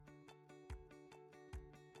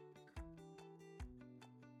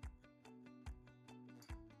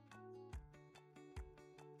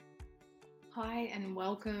Hi, and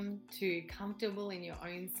welcome to Comfortable in Your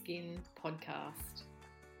Own Skin podcast.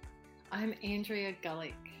 I'm Andrea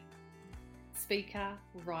Gullick, speaker,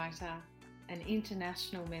 writer, and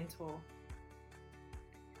international mentor.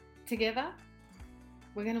 Together,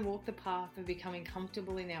 we're going to walk the path of becoming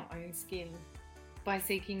comfortable in our own skin by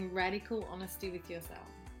seeking radical honesty with yourself,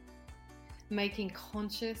 making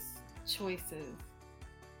conscious choices,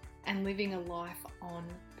 and living a life on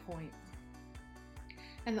point.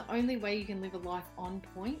 And the only way you can live a life on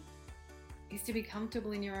point is to be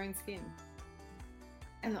comfortable in your own skin.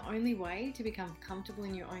 And the only way to become comfortable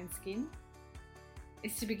in your own skin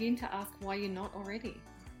is to begin to ask why you're not already.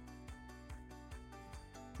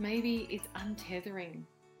 Maybe it's untethering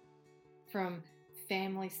from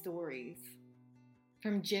family stories,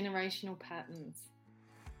 from generational patterns.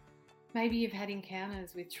 Maybe you've had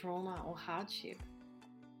encounters with trauma or hardship.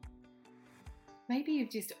 Maybe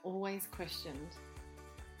you've just always questioned,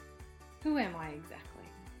 who am I exactly?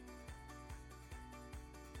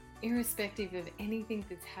 Irrespective of anything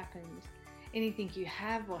that's happened, anything you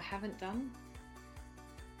have or haven't done,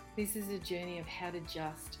 this is a journey of how to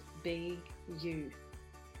just be you,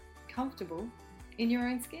 comfortable in your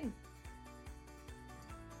own skin.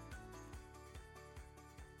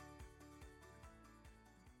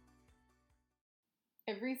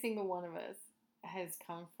 Every single one of us has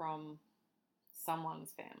come from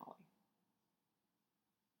someone's family.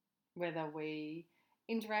 Whether we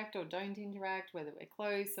interact or don't interact, whether we're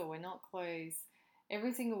close or we're not close,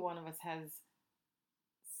 every single one of us has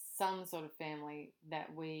some sort of family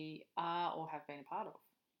that we are or have been a part of.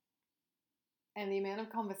 And the amount of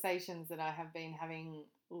conversations that I have been having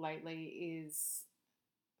lately is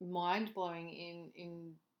mind-blowing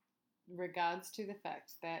in regards to the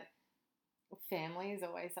fact that family is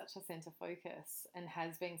always such a centre focus and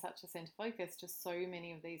has been such a centre focus to so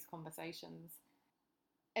many of these conversations.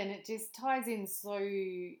 And it just ties in so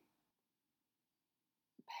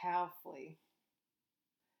powerfully.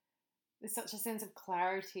 There's such a sense of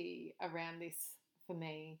clarity around this for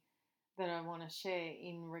me that I want to share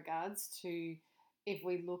in regards to if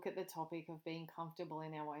we look at the topic of being comfortable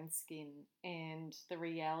in our own skin and the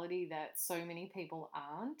reality that so many people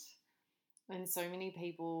aren't, and so many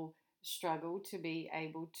people struggle to be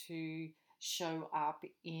able to show up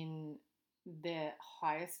in the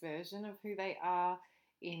highest version of who they are,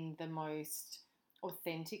 in the most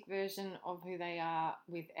authentic version of who they are,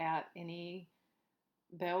 without any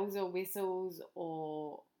bells or whistles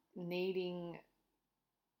or needing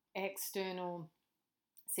external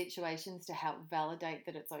situations to help validate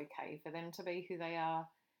that it's okay for them to be who they are.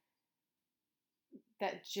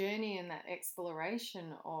 That journey and that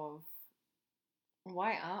exploration of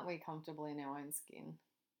why aren't we comfortable in our own skin?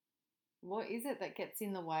 What is it that gets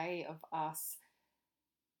in the way of us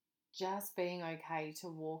just being okay to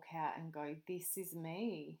walk out and go, this is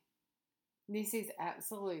me. This is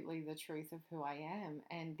absolutely the truth of who I am.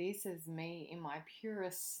 And this is me in my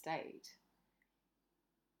purest state.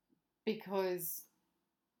 Because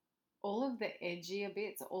all of the edgier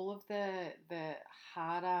bits, all of the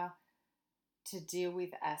harder to deal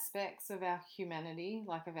with aspects of our humanity,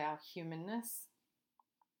 like of our humanness,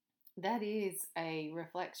 that is a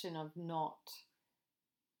reflection of not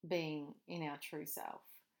being in our true self.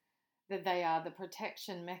 That they are the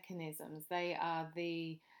protection mechanisms, they are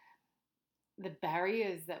the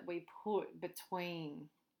barriers that we put between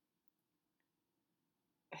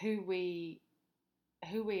who we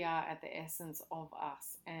are at the essence of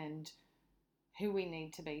us and who we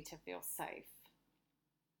need to be to feel safe.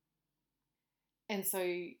 And so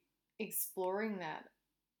exploring that,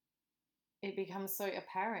 it becomes so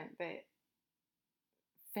apparent that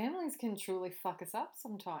families can truly fuck us up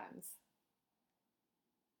sometimes.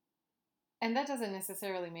 And that doesn't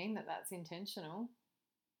necessarily mean that that's intentional.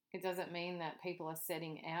 It doesn't mean that people are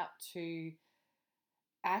setting out to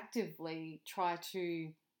actively try to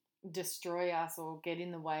destroy us or get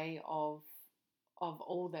in the way of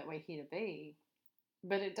all that we're here to be.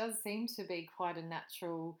 But it does seem to be quite a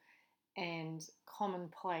natural and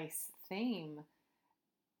commonplace theme,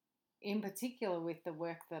 in particular with the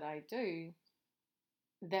work that I do,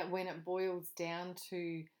 that when it boils down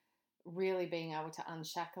to really being able to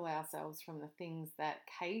unshackle ourselves from the things that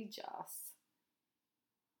cage us,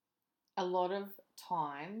 a lot of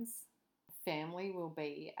times family will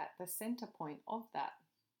be at the center point of that.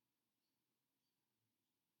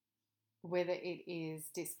 Whether it is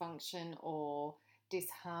dysfunction or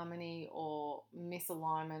disharmony or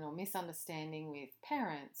misalignment or misunderstanding with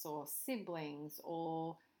parents or siblings,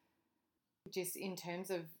 or just in terms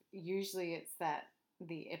of, usually it's that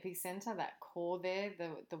the epicenter, that core there,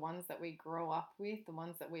 the ones that we grow up with, the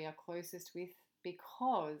ones that we are closest with,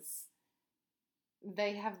 because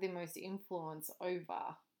they have the most influence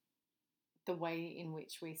over the way in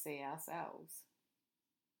which we see ourselves.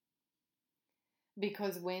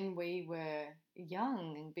 Because when we were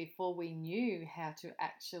young, before we knew how to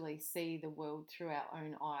actually see the world through our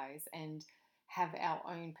own eyes and have our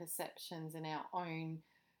own perceptions and our own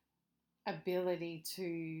ability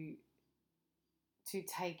to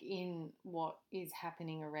take in what is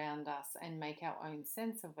happening around us and make our own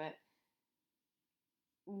sense of it,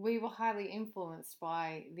 we were highly influenced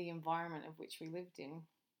by the environment of which we lived in.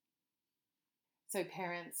 So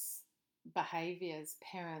parents' behaviors,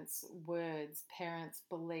 parents' words, parents'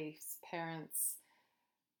 beliefs, parents'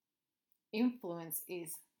 influence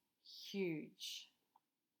is huge,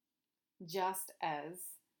 just as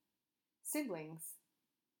siblings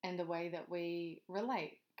and the way that we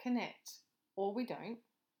relate, connect, or we don't,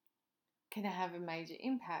 can have a major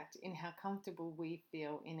impact in how comfortable we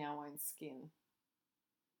feel in our own skin.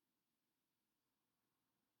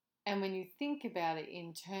 And when you think about it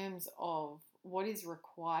in terms of what is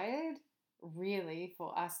required really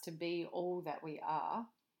for us to be all that we are,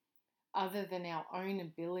 other than our own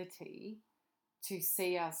ability to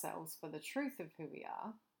see ourselves for the truth of who we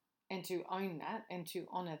are and to own that and to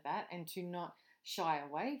honor that and to not shy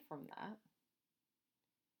away from that,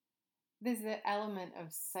 there's the element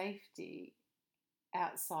of safety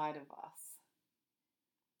outside of us.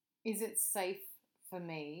 Is it safe for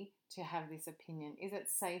me to have this opinion? Is it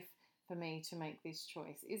safe for me to make this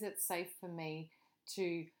choice? Is it safe for me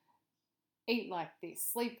to eat like this,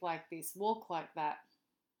 sleep like this, walk like that,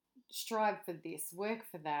 strive for this, work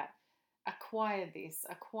for that, acquire this,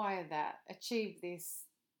 acquire that, achieve this?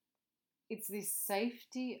 It's this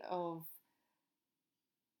safety of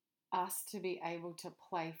us to be able to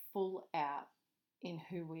play full out in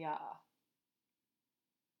who we are.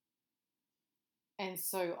 And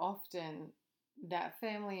so often that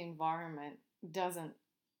family environment doesn't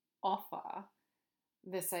offer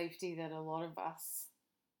the safety that a lot of us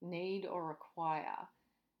need or require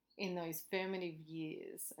in those formative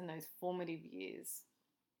years and those formative years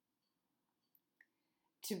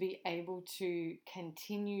to be able to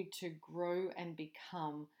continue to grow and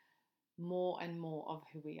become more and more of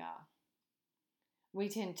who we are. We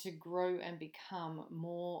tend to grow and become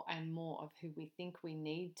more and more of who we think we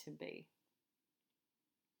need to be.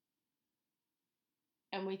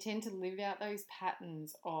 And we tend to live out those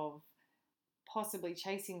patterns of possibly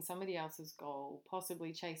chasing somebody else's goal,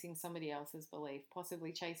 possibly chasing somebody else's belief,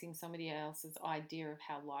 possibly chasing somebody else's idea of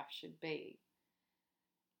how life should be.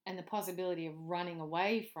 And the possibility of running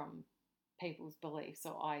away from people's beliefs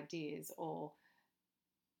or ideas or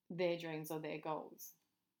their dreams or their goals.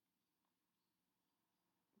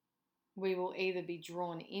 We will either be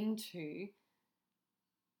drawn into,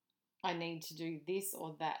 I need to do this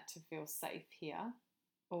or that to feel safe here,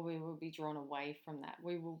 or we will be drawn away from that.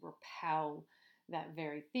 We will repel that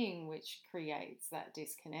very thing, which creates that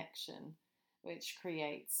disconnection, which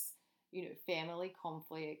creates, family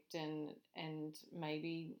conflict and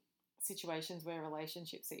maybe situations where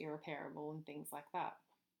relationships are irreparable and things like that.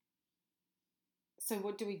 So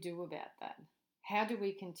what do we do about that? How do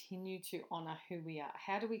we continue to honor who we are?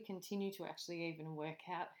 How do we continue to actually even work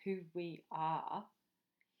out who we are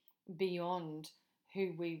beyond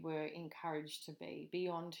who we were encouraged to be,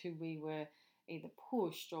 beyond who we were either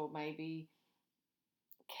pushed or maybe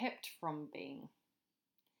kept from being?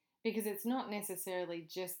 Because it's not necessarily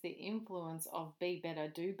just the influence of be better,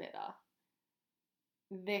 do better.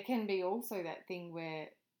 There can be also that thing where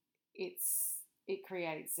it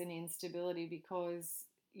creates an instability because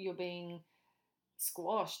you're being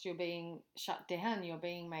squashed, you're being shut down, you're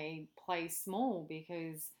being made play small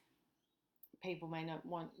because people may not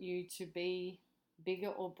want you to be bigger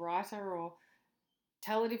or brighter or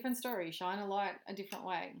tell a different story, shine a light a different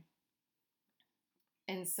way.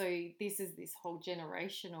 And so this is this whole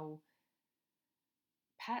generational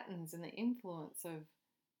patterns and the influence of,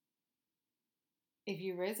 if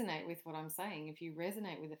you resonate with what I'm saying, if you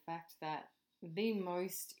resonate with the fact that the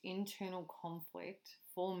most internal conflict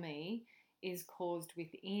for me is caused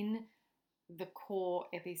within the core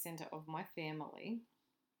epicenter of my family,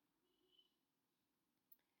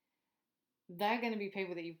 they're going to be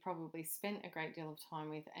people that you've probably spent a great deal of time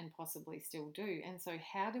with and possibly still do. And so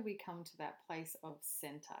how do we come to that place of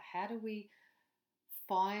center? How do we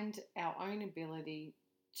find our own ability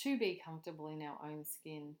to be comfortable in our own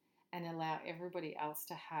skin and allow everybody else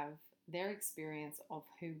to have their experience of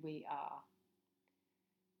who we are?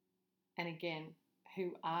 And again,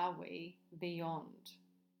 who are we beyond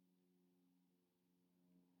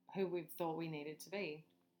who we've thought we needed to be?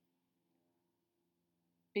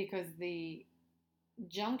 Because the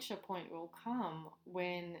juncture point will come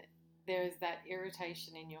when there is that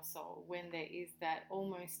irritation in your soul, when there is that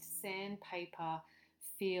almost sandpaper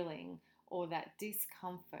feeling or that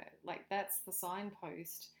discomfort, like that's the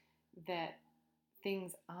signpost that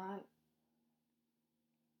things aren't,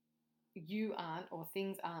 you aren't, or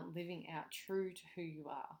things aren't living out true to who you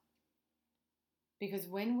are. Because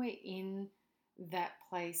when we're in that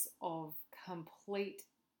place of complete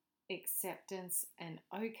acceptance and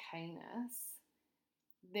okayness,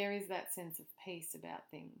 there is that sense of peace about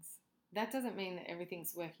things. That doesn't mean that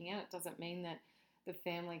everything's working out. It doesn't mean that the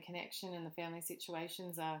family connection and the family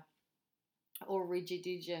situations are all rigid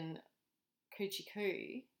and coochie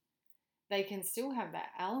coo. They can still have that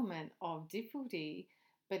element of difficulty,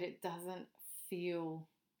 but it doesn't feel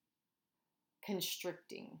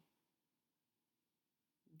constricting.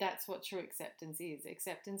 That's what true acceptance is.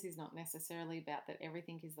 Acceptance is not necessarily about that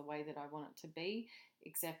everything is the way that I want it to be.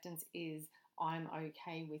 Acceptance is I'm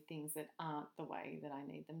okay with things that aren't the way that I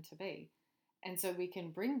need them to be. And so we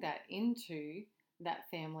can bring that into that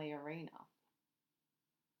family arena.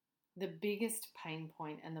 The biggest pain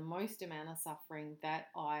point and the most amount of suffering that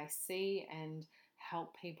I see and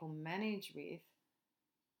help people manage with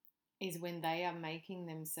is when they are making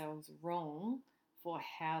themselves wrong for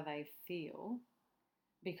how they feel,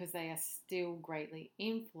 because they are still greatly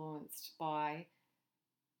influenced by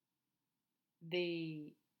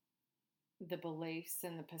the beliefs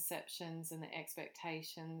and the perceptions and the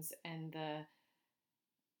expectations and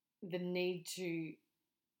the need to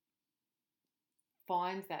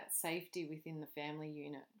find that safety within the family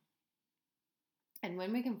unit. And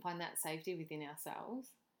when we can find that safety within ourselves,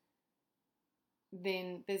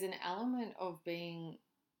 then there's an element of being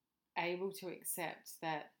able to accept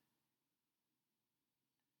that,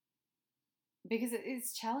 because it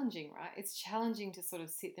is challenging, right? It's challenging to sort of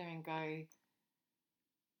sit there and go,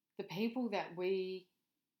 the people that we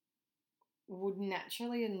would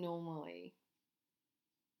naturally and normally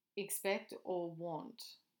expect or want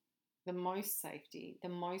the most safety, the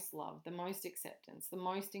most love, the most acceptance, the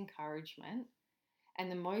most encouragement,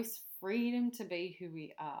 and the most freedom to be who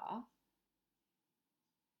we are,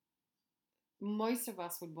 most of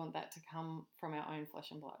us would want that to come from our own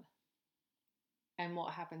flesh and blood. And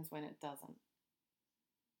what happens when it doesn't?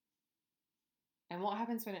 And what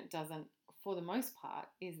happens when it doesn't, for the most part,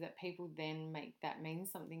 is that people then make that mean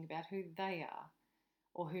something about who they are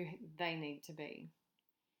or who they need to be.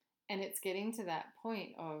 And it's getting to that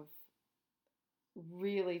point of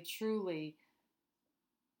really, truly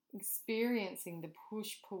experiencing the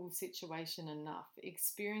push-pull situation enough,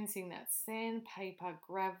 experiencing that sandpaper,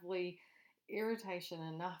 gravelly irritation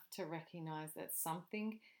enough to recognize that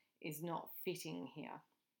something is not fitting here.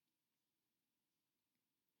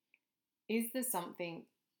 Is there something,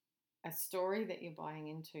 a story that you're buying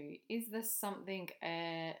into? Is this something,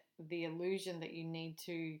 the illusion that you need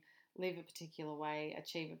to live a particular way,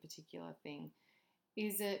 achieve a particular thing?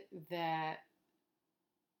 Is it that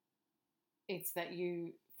it's that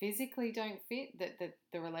you physically don't fit, that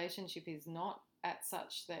the relationship is not at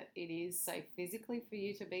such that it is safe physically for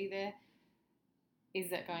you to be there? Is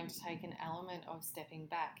that going to take an element of stepping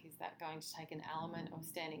back? Is that going to take an element of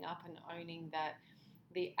standing up and owning that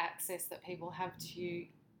the access that people have to you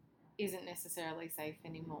isn't necessarily safe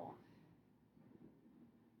anymore?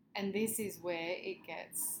 And this is where it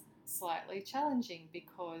gets slightly challenging,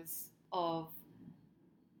 because of,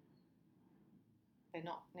 they're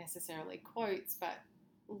not necessarily quotes, but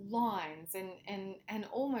lines and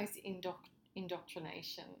almost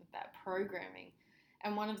indoctrination, that programming.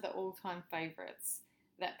 And one of the all-time favourites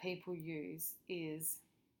that people use is,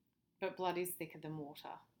 but blood is thicker than water.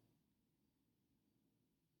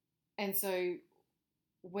 And so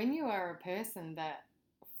when you are a person that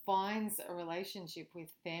finds a relationship with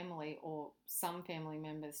family or some family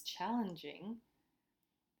members challenging,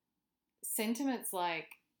 sentiments like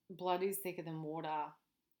blood is thicker than water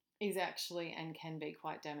is actually and can be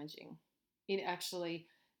quite damaging. It actually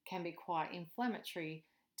can be quite inflammatory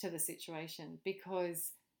to the situation,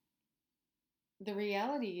 because the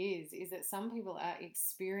reality is that some people are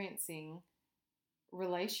experiencing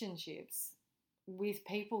relationships with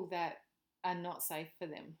people that are not safe for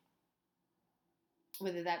them,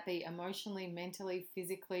 whether that be emotionally, mentally,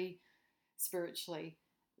 physically, spiritually,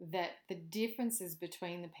 that the differences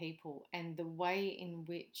between the people and the way in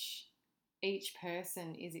which each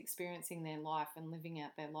person is experiencing their life and living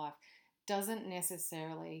out their life doesn't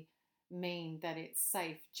necessarily mean that it's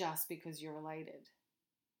safe just because you're related.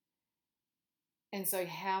 And so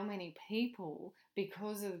how many people,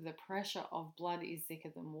 because of the pressure of blood is thicker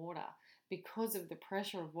than water, because of the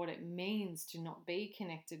pressure of what it means to not be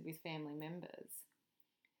connected with family members,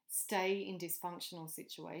 stay in dysfunctional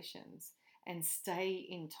situations and stay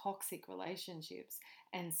in toxic relationships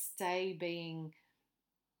and stay being,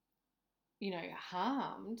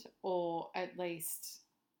 harmed or at least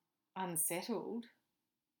unsettled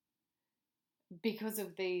because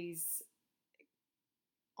of these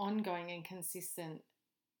ongoing and consistent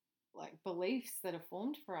beliefs that are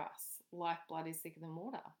formed for us, like blood is thicker than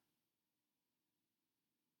water.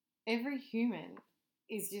 Every human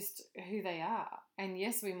is just who they are. And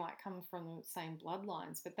yes, we might come from the same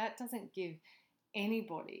bloodlines, but that doesn't give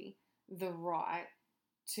anybody the right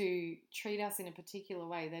to treat us in a particular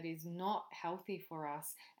way that is not healthy for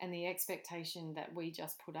us, and the expectation that we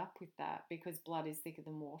just put up with that because blood is thicker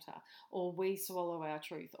than water, or we swallow our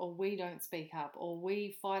truth, or we don't speak up, or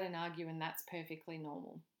we fight and argue and that's perfectly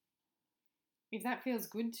normal. If that feels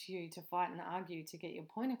good to you to fight and argue to get your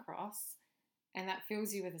point across, and that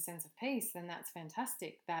fills you with a sense of peace, then that's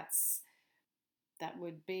fantastic. That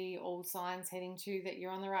would be all signs heading to that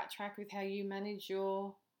you're on the right track with how you manage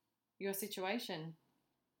your situation.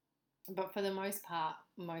 But for the most part,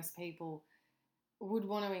 most people would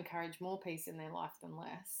want to encourage more peace in their life than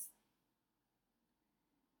less.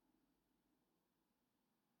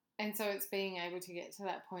 And so it's being able to get to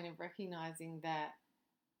that point of recognizing that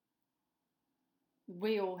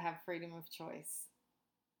we all have freedom of choice,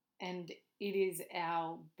 and it is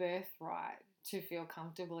our birthright to feel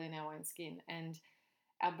comfortable in our own skin, and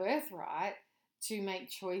our birthright to make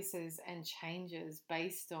choices and changes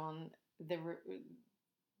based on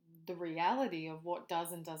the reality of what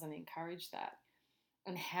does and doesn't encourage that,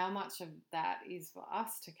 and how much of that is for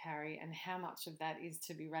us to carry, and how much of that is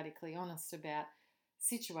to be radically honest about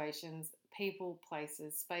situations, people,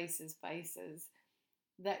 places, spaces, faces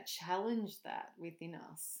that challenge that within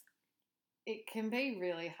us. It can be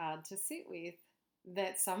really hard to sit with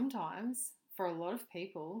that sometimes, for a lot of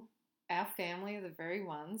people, our family are the very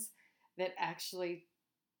ones that actually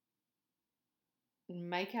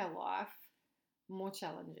make our life more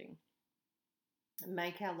challenging,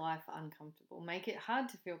 make our life uncomfortable, make it hard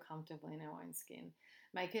to feel comfortable in our own skin,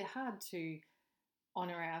 make it hard to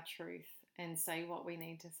honour our truth and say what we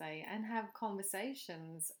need to say and have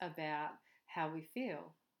conversations about how we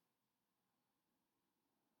feel.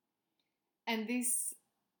 And this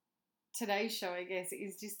today's show, I guess,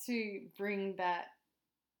 is just to bring that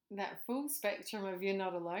full spectrum of you're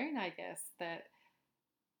not alone, I guess, that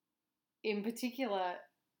in particular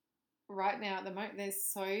right now at the moment there's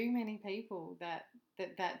so many people that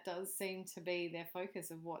does seem to be their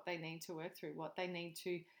focus of what they need to work through, what they need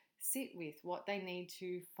to sit with, what they need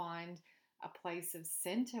to find a place of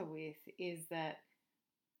center with, is that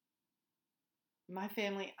my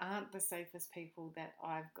family aren't the safest people that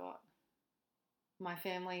I've got. My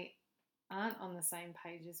family aren't on the same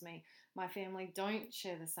page as me. My family don't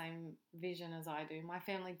share the same vision as I do. My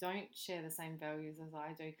family don't share the same values as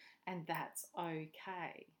I do. And that's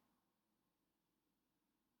okay.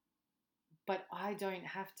 But I don't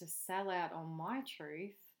have to sell out on my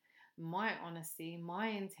truth, my honesty, my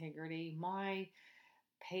integrity, my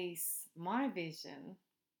peace, my vision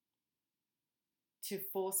to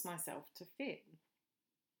force myself to fit.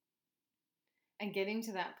 And getting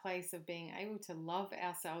to that place of being able to love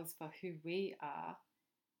ourselves for who we are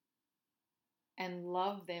and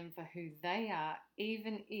love them for who they are,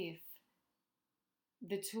 even if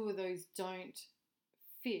the two of those don't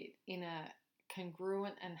fit in a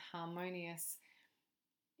congruent and harmonious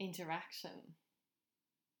interaction.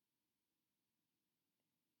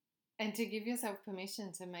 And to give yourself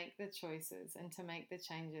permission to make the choices and to make the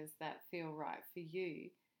changes that feel right for you,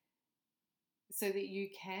 so that you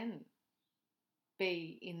can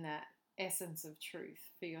be in that essence of truth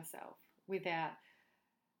for yourself without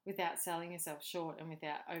selling yourself short and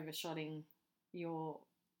without overshotting your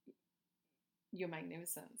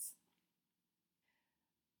magnificence.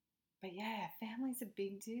 But yeah, family's a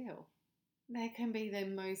big deal. They can be the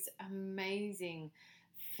most amazing,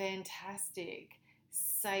 fantastic,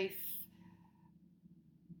 safe,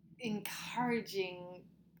 encouraging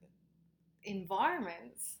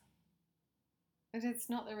environments, but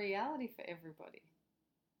it's not the reality for everybody.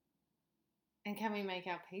 And can we make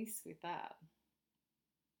our peace with that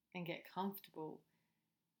and get comfortable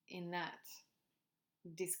in that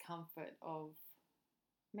discomfort of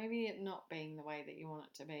maybe it not being the way that you want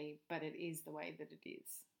it to be, but it is the way that it is?